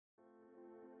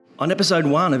On episode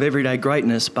 1 of Everyday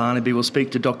Greatness, Barnaby will speak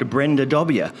to Dr. Brenda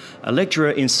Dobbier, a lecturer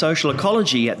in social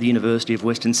ecology at the University of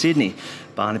Western Sydney.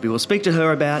 Barnaby will speak to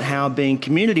her about how being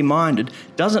community-minded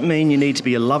doesn't mean you need to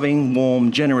be a loving,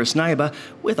 warm, generous neighbour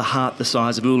with a heart the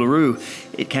size of Uluru.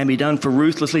 It can be done for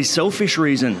ruthlessly selfish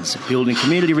reasons. Building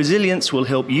community resilience will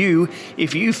help you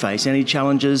if you face any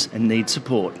challenges and need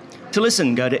support. To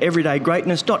listen, go to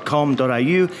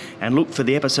everydaygreatness.com.au and look for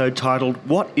the episode titled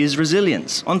What is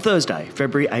Resilience on Thursday,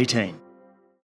 February 18.